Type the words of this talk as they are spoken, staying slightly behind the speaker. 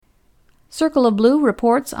Circle of Blue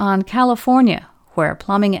reports on California, where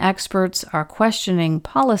plumbing experts are questioning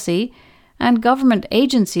policy and government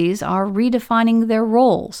agencies are redefining their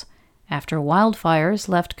roles after wildfires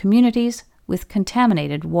left communities with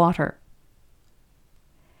contaminated water.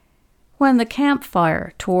 When the Camp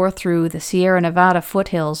Fire tore through the Sierra Nevada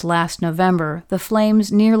foothills last November, the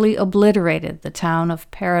flames nearly obliterated the town of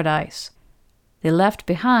Paradise. They left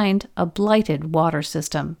behind a blighted water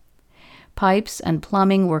system. Pipes and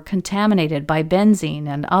plumbing were contaminated by benzene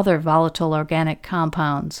and other volatile organic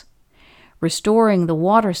compounds. Restoring the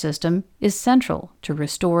water system is central to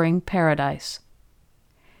restoring Paradise.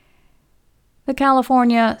 The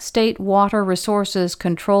California State Water Resources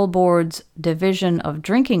Control Board's Division of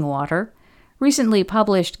Drinking Water recently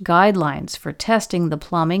published guidelines for testing the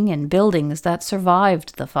plumbing in buildings that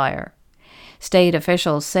survived the fire. State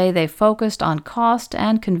officials say they focused on cost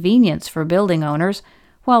and convenience for building owners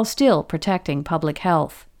while still protecting public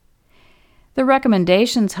health. The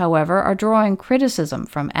recommendations, however, are drawing criticism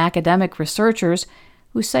from academic researchers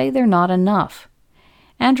who say they're not enough.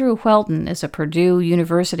 Andrew Whelton is a Purdue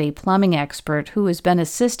University plumbing expert who has been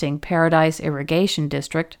assisting Paradise Irrigation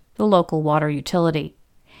District, the local water utility.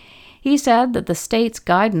 He said that the state's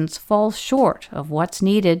guidance falls short of what's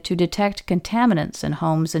needed to detect contaminants in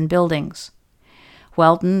homes and buildings.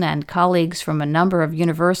 Whelton and colleagues from a number of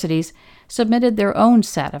universities submitted their own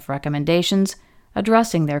set of recommendations,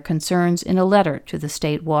 addressing their concerns in a letter to the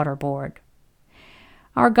State Water Board.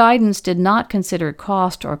 Our guidance did not consider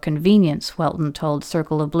cost or convenience, Whelton told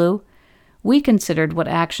Circle of Blue. We considered what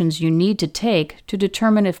actions you need to take to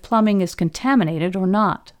determine if plumbing is contaminated or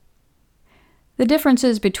not. The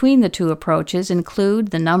differences between the two approaches include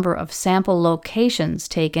the number of sample locations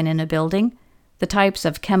taken in a building, the types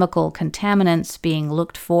of chemical contaminants being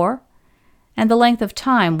looked for, and the length of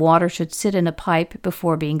time water should sit in a pipe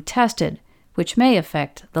before being tested, which may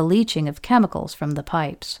affect the leaching of chemicals from the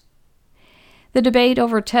pipes. The debate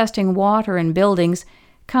over testing water in buildings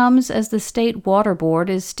comes as the State Water Board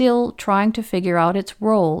is still trying to figure out its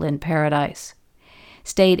role in Paradise.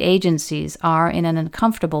 State agencies are in an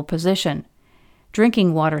uncomfortable position.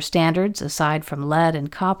 Drinking water standards, aside from lead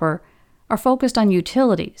and copper, are focused on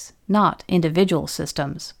utilities, not individual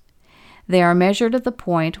systems. They are measured at the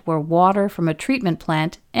point where water from a treatment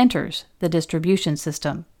plant enters the distribution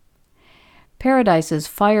system. Paradise's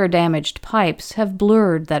fire-damaged pipes have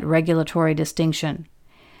blurred that regulatory distinction.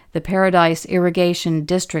 The Paradise Irrigation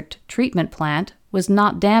District treatment plant was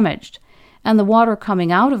not damaged, and the water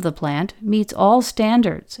coming out of the plant meets all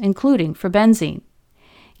standards, including for benzene.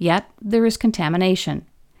 Yet there is contamination.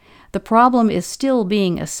 The problem is still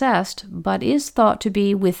being assessed, but is thought to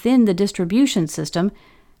be within the distribution system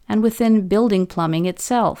and within building plumbing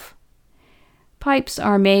itself. Pipes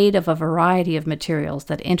are made of a variety of materials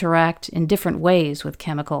that interact in different ways with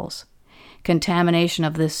chemicals. Contamination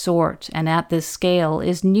of this sort and at this scale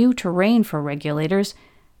is new terrain for regulators,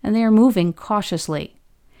 and they are moving cautiously.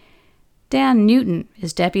 Dan Newton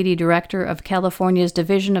is Deputy Director of California's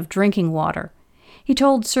Division of Drinking Water. He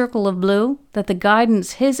told Circle of Blue that the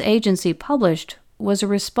guidance his agency published was a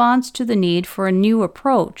response to the need for a new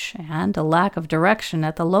approach and a lack of direction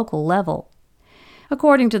at the local level.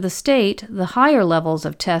 According to the state, the higher levels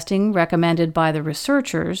of testing recommended by the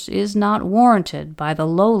researchers is not warranted by the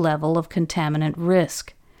low level of contaminant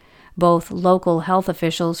risk. Both local health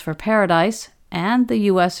officials for Paradise and the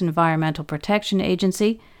U.S. Environmental Protection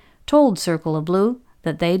Agency told Circle of Blue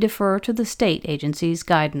that they defer to the state agency's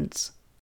guidance.